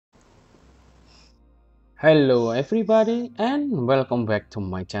Hello everybody and welcome back to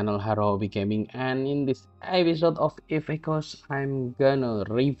my channel Hobby Gaming, and in this episode of eveechoes I'm gonna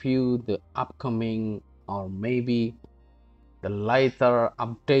review the upcoming or maybe the later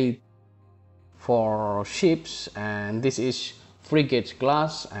update for ships, and this is Frigate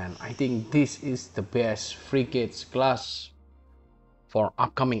class, and I think this is the best Frigate class for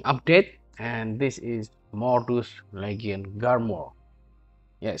upcoming update, and this is Mordu's Legion Garmur.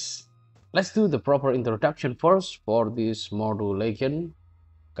 Yes, let's do the proper introduction first for this Mordu Legion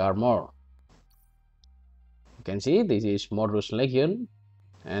Garmur. You can see this is Mordu's Legion,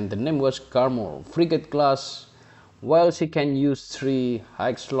 and the name was Garmur. Frigate class. Well, she can use 3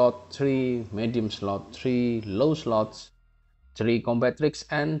 high slot, 3 medium slot, 3 low slots, 3 combat rigs,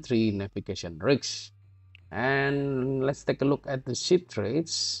 and 3 navigation rigs. And let's take a look at the ship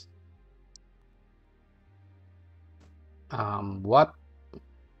traits. What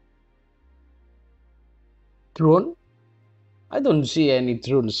drone? I don't see any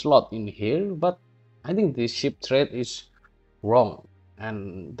drone slot in here, but I think this ship trait is wrong.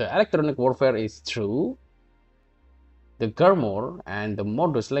 And the electronic warfare is true. The Garmur and the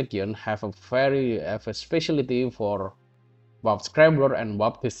Modus Legion have a specialty for warp scrambler and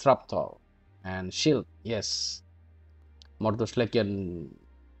warp disruptor and shield. Yes, Modus Legion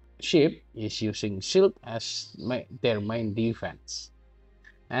ship is using shield as their main defense.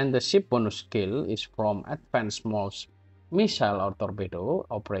 And the ship bonus skill is from advanced small missile or torpedo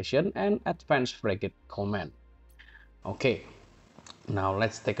operation and advanced frigate command. Okay, now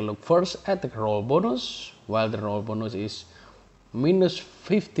let's take a look first at the roll bonus. While the roll bonus is minus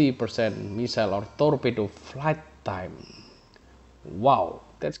 50% missile or torpedo flight time. Wow,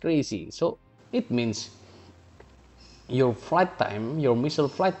 that's crazy. So it means your flight time, your missile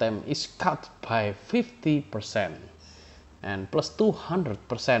flight time is cut by 50%, and plus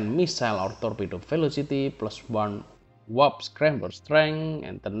 200% missile or torpedo velocity, plus 1 warp scrambler strength,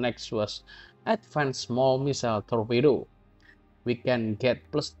 and the next was advanced small missile torpedo. We can get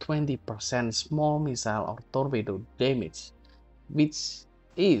plus 20% small missile or torpedo damage, which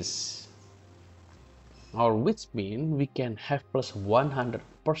is which means we can have plus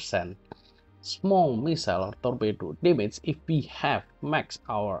 100% small missile or torpedo damage if we have max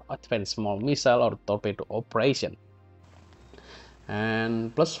our advanced small missile or torpedo operation,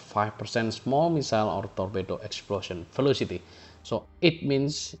 and plus 5% small missile or torpedo explosion velocity. So it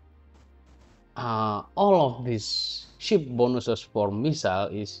means all of these ship bonuses for missile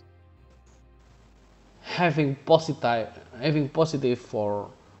is having positive for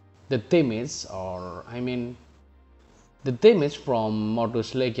the damage, or I mean the damage from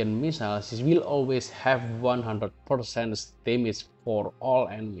Modus Legion missiles will always have 100% damage for all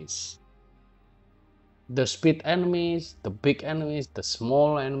enemies. The speed enemies, the big enemies, the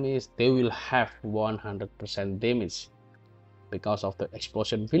small enemies, they will have 100% damage because of the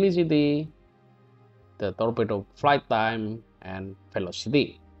explosion velocity, the torpedo flight time, and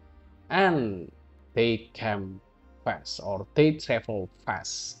velocity. And they come fast, or they travel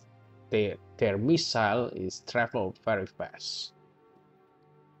fast. Their missile is travel very fast.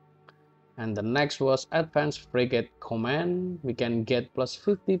 And the next was advanced frigate command. We can get plus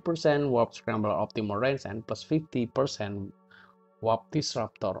 50% warp scrambler optimal range and plus 50% warp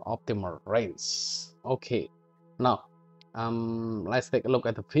disruptor optimal range. Okay, now let's take a look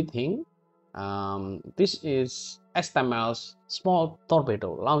at the fitting. This is STML's small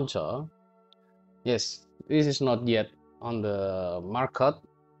torpedo launcher. Yes, this is not yet on the market.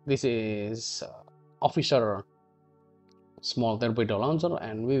 This is officer small torpedo launcher,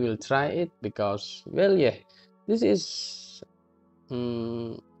 and we will try it because, well, yeah, this is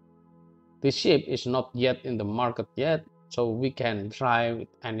this ship is not yet in the market yet, so we can try with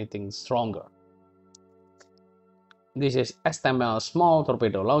anything stronger. This is STML small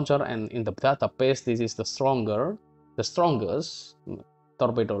torpedo launcher, and in the database this is the strongest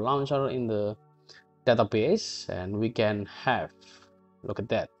torpedo launcher in the database. And we can have, look at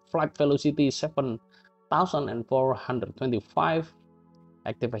that, flight velocity 7,425,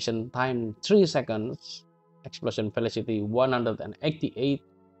 activation time 3 seconds, explosion velocity 188,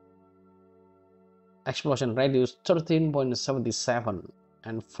 explosion radius 13.77,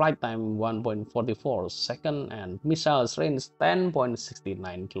 and flight time 1.44 seconds, and missiles range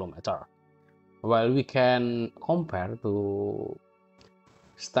 10.69 km. While we can compare to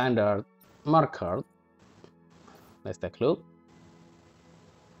standard marker, let's take a look.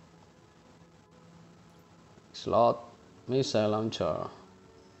 Slot, missile launcher,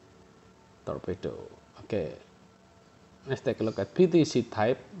 torpedo. Okay, let's take a look at PTC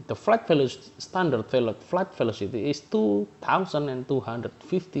type. The flight velocity, standard flight velocity is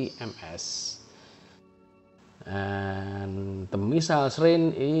 2,250 ms. and the missile's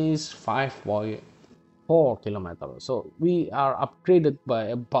range is 5.4 kilometers. So we are upgraded by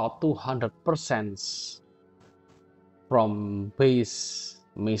about 200% from base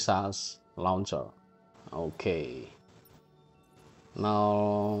missiles launcher. Okay,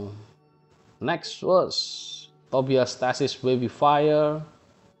 now next was Tobias Stasis Baby Fire,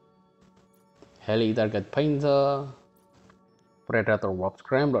 Heli Target Painter, Predator Warp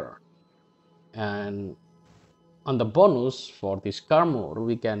Scrambler, and on the bonus for this Garmur,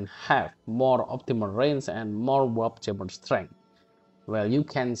 we can have more optimal range and more warp chamber strength. Well, you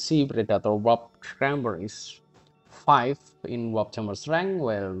can see Predator Warp Scrambler is 5 in warp chamber strength,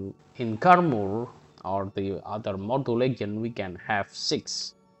 while in Garmur or the other Mordu Legion we can have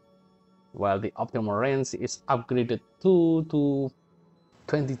 6, while the optimal range is upgraded to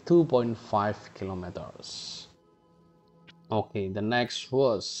 22.5 kilometers. Okay, the next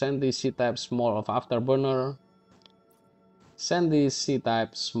was Sandy C-type small of afterburner, Sandy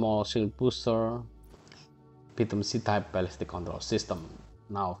C-type small shield booster, Pitum C-type ballistic control system.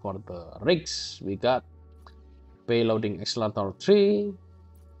 Now for the rigs, we got payloading accelerator 3,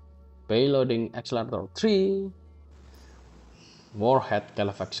 warhead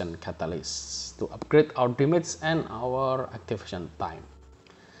calefaction catalyst to upgrade our damage and our activation time.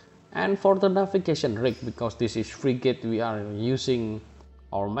 And for the navigation rig, because this is frigate, we are using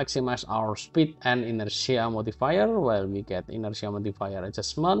or maximize our speed and inertia modifier. Well, we get inertia modifier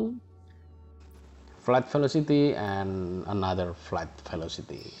adjustment, flight velocity, and another flight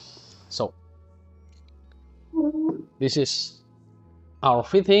velocity. So this is our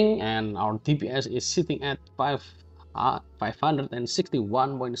fitting, and our DPS is sitting at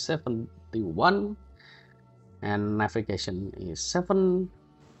 561.71, and navigation is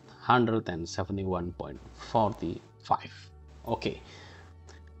 771.45. Okay,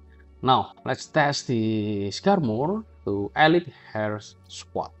 now let's test the Garmur to Elite Hair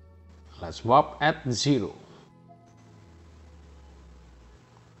Squad. Let's warp at 0.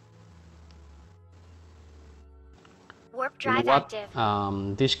 Warp You know drive what? active.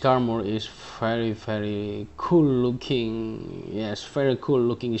 This Garmur is very cool looking. Yes, very cool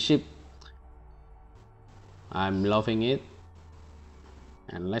looking ship. I'm loving it.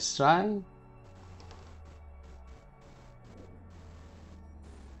 And let's try.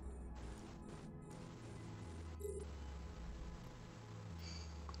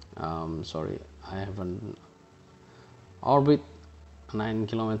 Sorry, I haven't orbit 9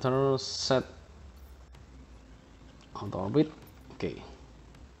 kilometers set out orbit. Okay.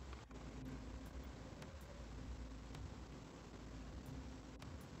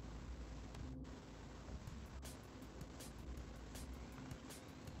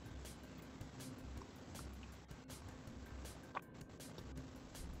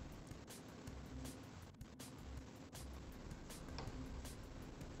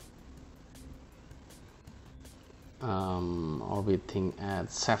 Orbiting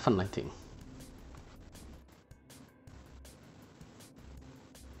at 7, I think.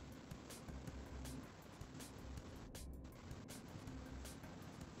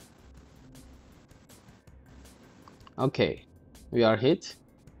 Okay, we are hit.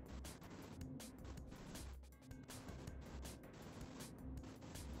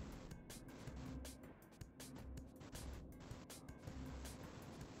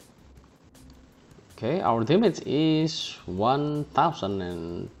 Okay, our damage is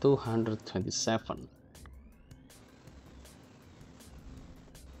 1227.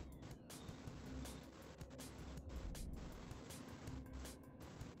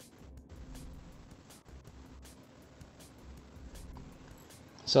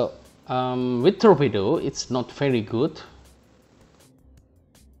 So with Torpedo, it's not very good.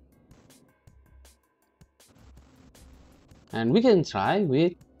 And we can try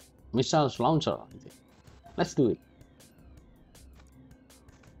with missiles launcher. Let's do it.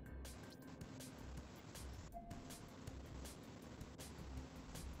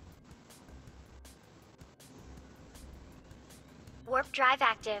 Warp drive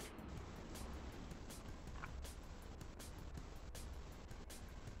active.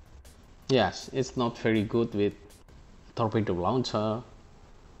 Yes, it's not very good with torpedo launcher.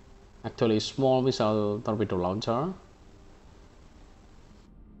 Actually, small missile torpedo launcher.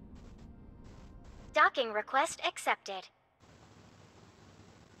 Docking request accepted.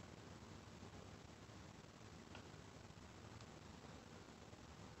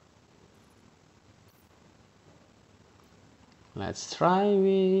 Let's try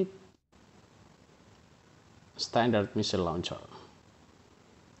with standard missile launcher.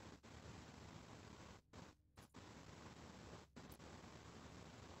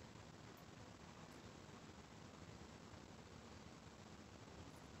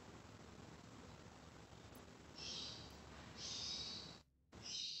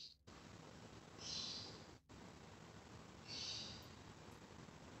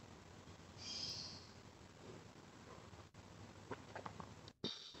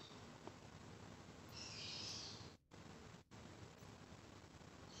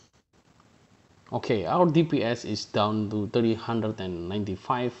 Okay, our DPS is down to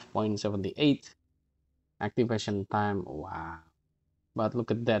 395.78. Activation time, wow. But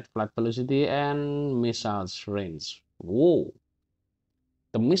look at that, flight velocity and missiles range. Whoa,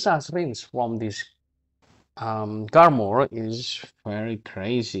 the missiles range from this Garmur is very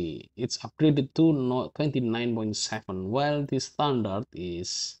crazy. It's upgraded to 29.7, while the standard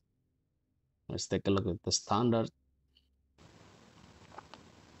is, let's take a look at the standard.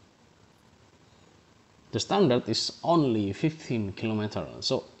 The standard is only 15 kilometers,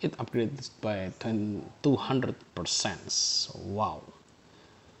 so it upgrades by 200%. So, wow.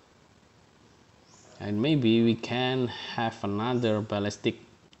 And maybe we can have another ballistic.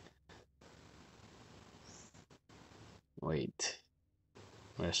 Wait,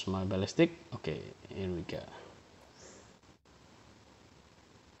 where's my ballistic? Okay, here we go.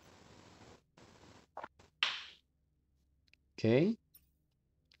 Okay,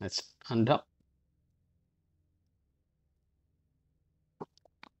 let's undock.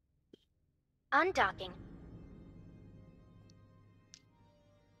 Undocking.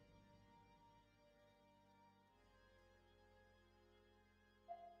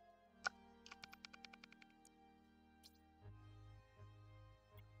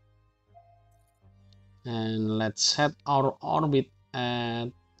 And let's set our orbit at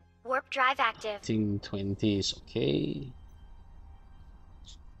Warp drive active. 20 is okay.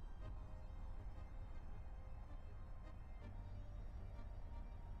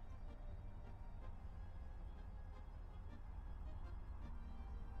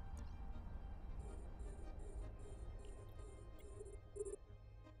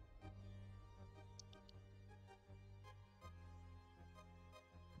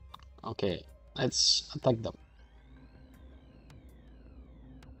 Okay, let's attack them.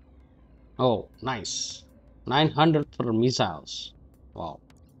 Oh, nice. 900 for missiles. Wow.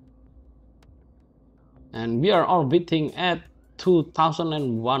 And we are orbiting at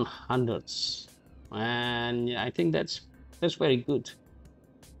 2100. And yeah, I think that's very good.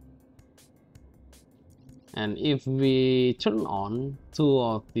 And if we turn on two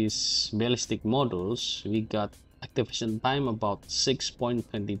of these ballistic modules, we got activation time about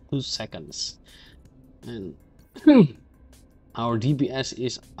 6.22 seconds. And our DPS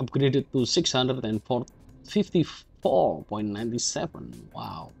is upgraded to 654.97.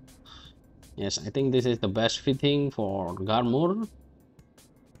 Wow. Yes, I think this is the best fitting for Garmur.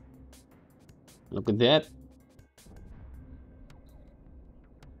 Look at that.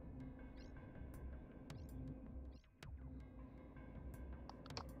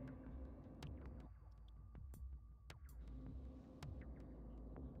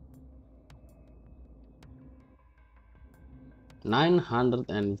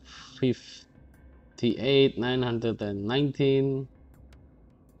 $958, 919.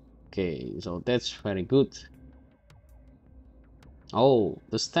 Okay, so that's very good. Oh,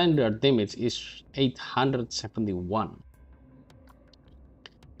 the standard damage is 871.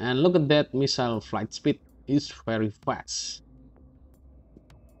 And look at that, missile flight speed is very fast.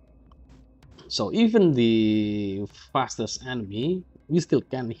 So even the fastest enemy, we still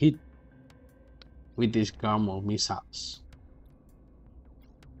can hit with these Garmur missiles.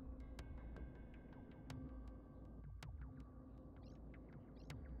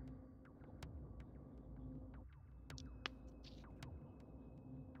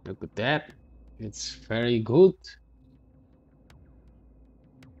 Look at that, it's very good.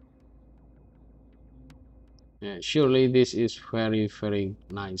 Yeah, surely this is very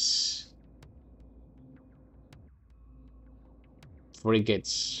nice.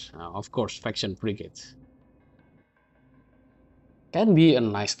 Frigates, of course, faction frigates. Can be a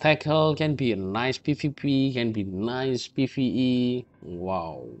nice tackle, can be a nice PvP, can be nice PvE.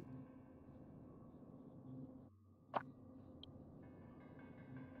 Wow.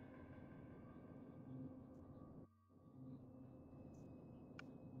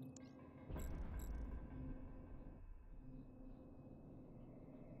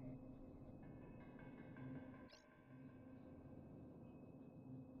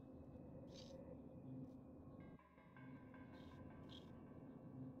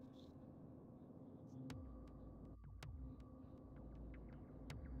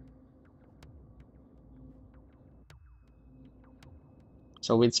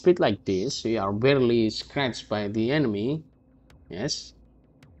 So with speed like this, we are barely scratched by the enemy. Yes.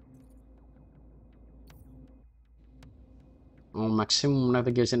 Our maximum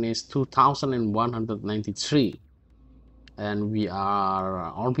navigation is 2193. And we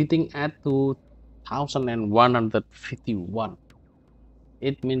are orbiting at 2151.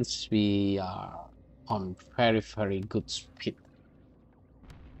 It means we are on very good speed.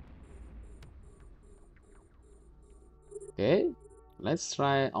 Okay, let's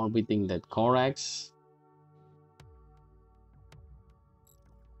try orbiting that Corax.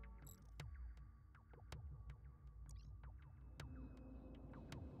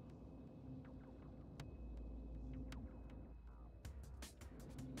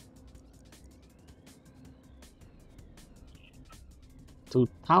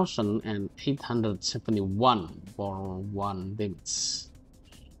 $2,871 for one damage.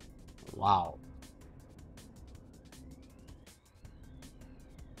 Wow.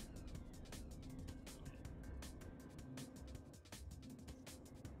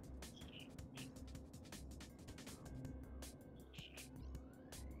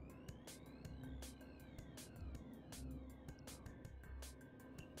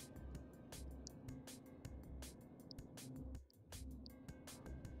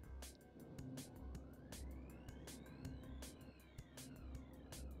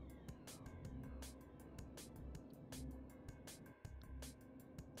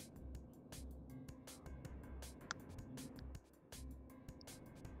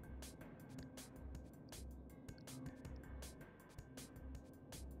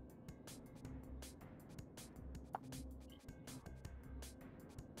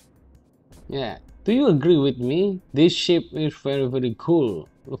 Yeah. Do you agree with me? This ship is very, very cool.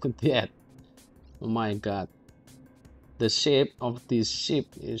 Look at that. Oh my god. The shape of this ship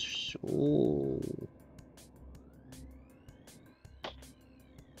is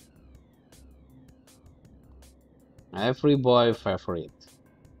every boy favorite.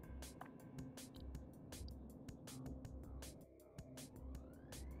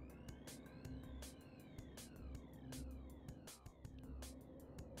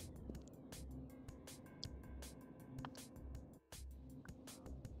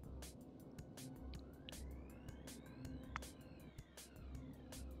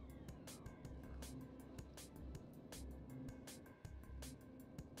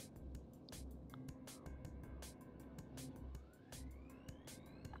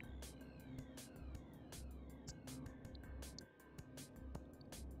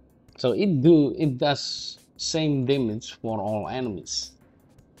 So it does same damage for all enemies.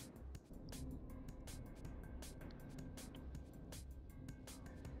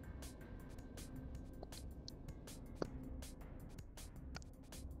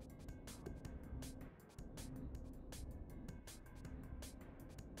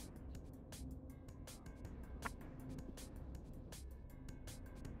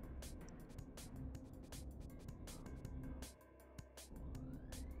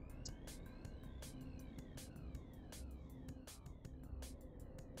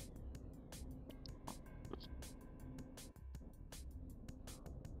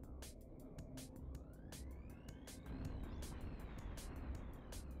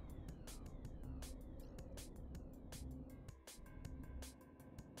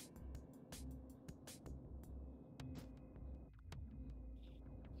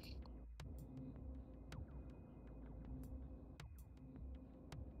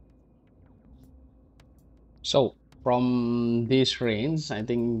 So from this range, I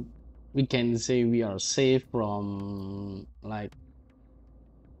think we can say we are safe from like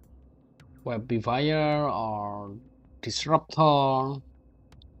web fire or disruptor.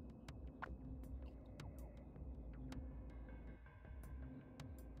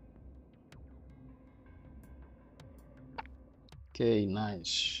 Okay,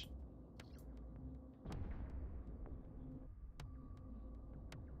 nice.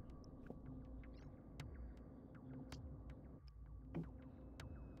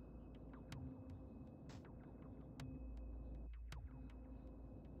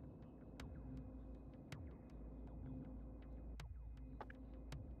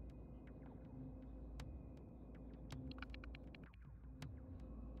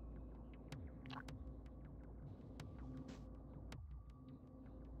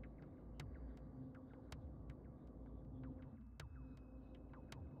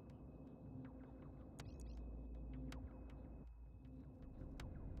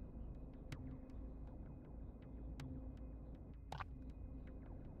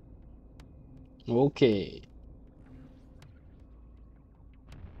 Okay.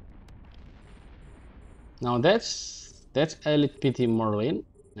 Now that's Elite PT Merlin,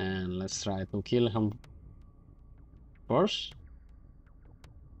 and let's try to kill him first.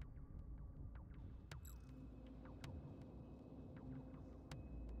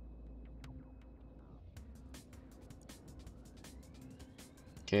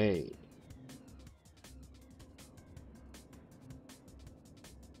 Okay.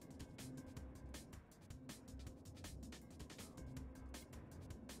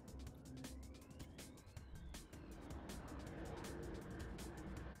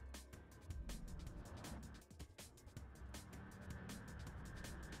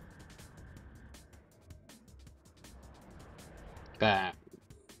 Okay.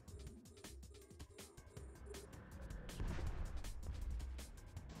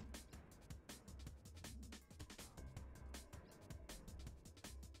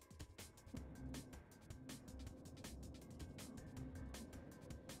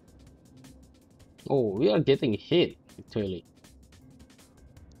 Oh, we are getting hit actually.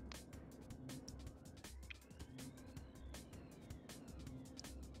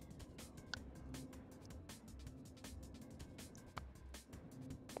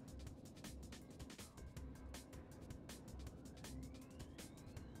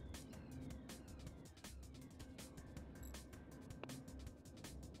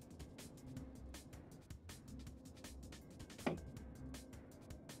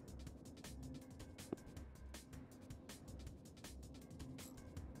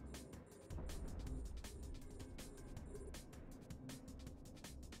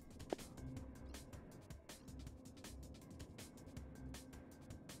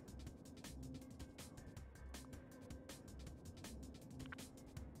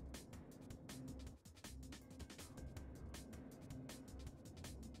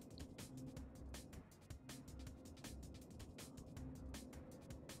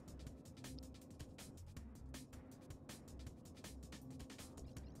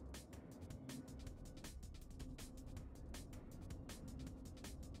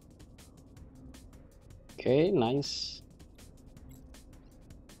 Okay, nice.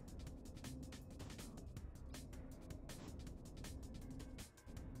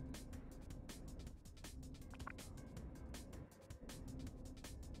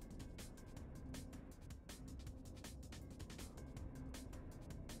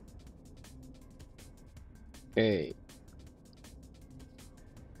 Okay.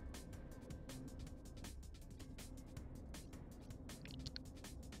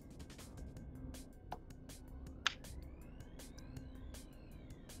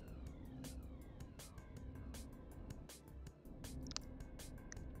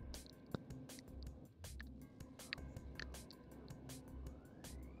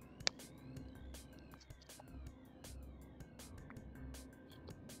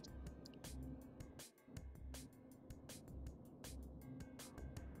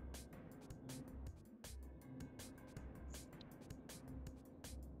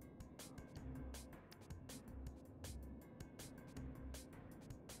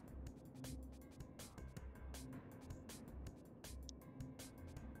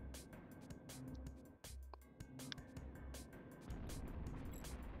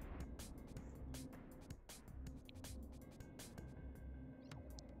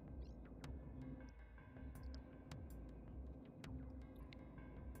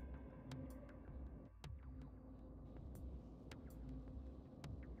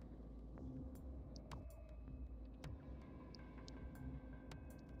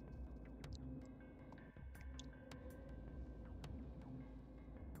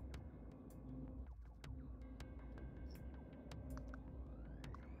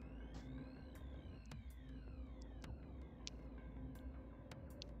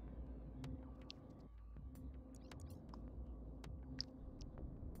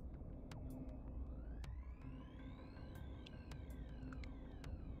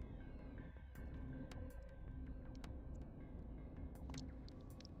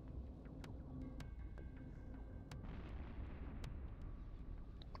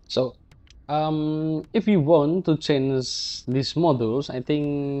 So, if we want to change these models, I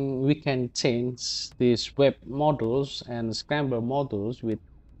think we can change these web models and scramble models with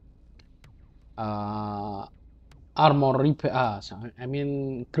uh, armor repair. Sorry, I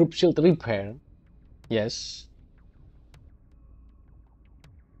mean group shield repair. Yes,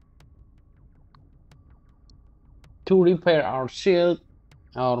 to repair our shield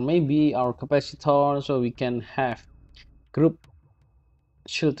or maybe our capacitor, so we can have group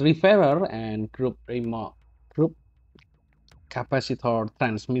shield repairer and group capacitor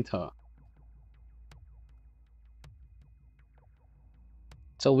transmitter.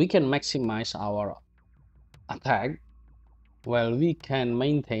 So we can maximize our attack while we can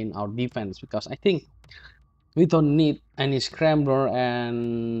maintain our defense, because I think we don't need any scrambler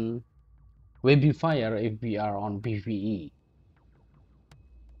and webby fire if we are on PvE.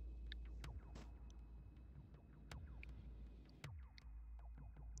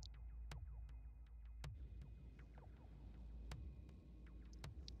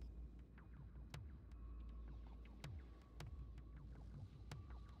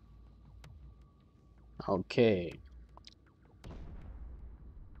 Okay.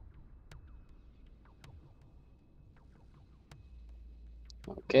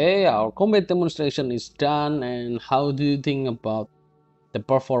 Okay, our combat demonstration is done. And how do you think about the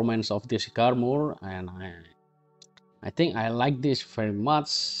performance of this Garmur? And I think I like this very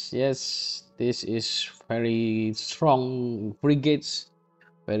much. Yes, this is very strong frigates,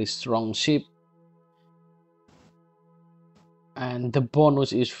 very strong ship, and the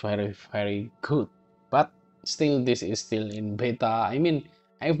bonus is very good. But still, this is still in beta. I mean,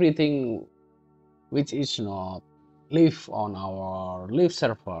 everything which is not live on our live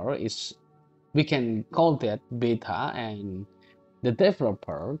server is, we can call that beta, and the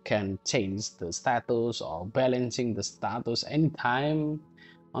developer can change the status or balancing the status anytime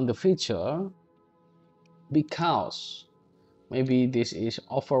on the future, because maybe this is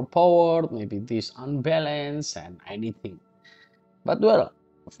overpowered, maybe this unbalanced and anything. But well,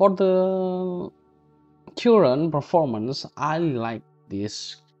 for the current performance, I like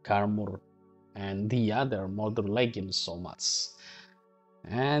this Garmur and the other Mordu leggings so much.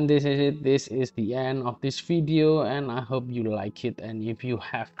 And this is it. This is the end of this video, and I hope you like it. And if you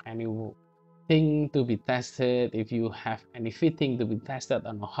have anything to be tested, if you have any fitting to be tested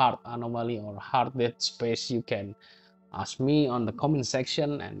on a hard anomaly or hard dead space, you can ask me on the comment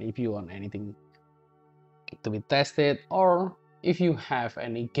section. And if you want anything to be tested, or if you have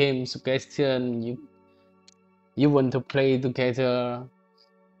any game suggestion you want to play together,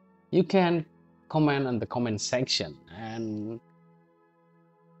 you can comment on the comment section. And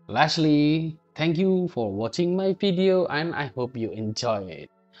lastly, thank you for watching my video, and I hope you enjoy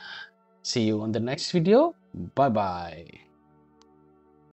it. See you on the next video. Bye bye.